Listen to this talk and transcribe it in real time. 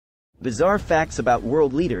Bizarre Facts About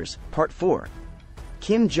World Leaders, Part 4.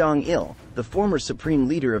 Kim Jong Il, the former supreme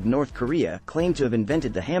leader of North Korea, claimed to have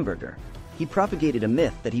invented the hamburger. He propagated a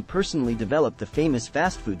myth that he personally developed the famous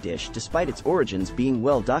fast food dish despite its origins being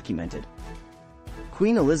well documented.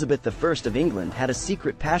 Queen Elizabeth I of England had a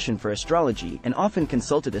secret passion for astrology and often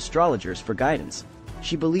consulted astrologers for guidance.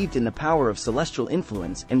 She believed in the power of celestial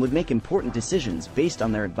influence and would make important decisions based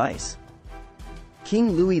on their advice.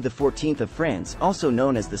 King Louis XIV of France, also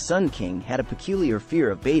known as the Sun King, had a peculiar fear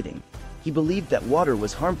of bathing. He believed that water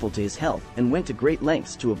was harmful to his health and went to great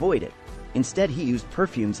lengths to avoid it. Instead, he used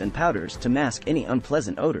perfumes and powders to mask any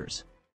unpleasant odors.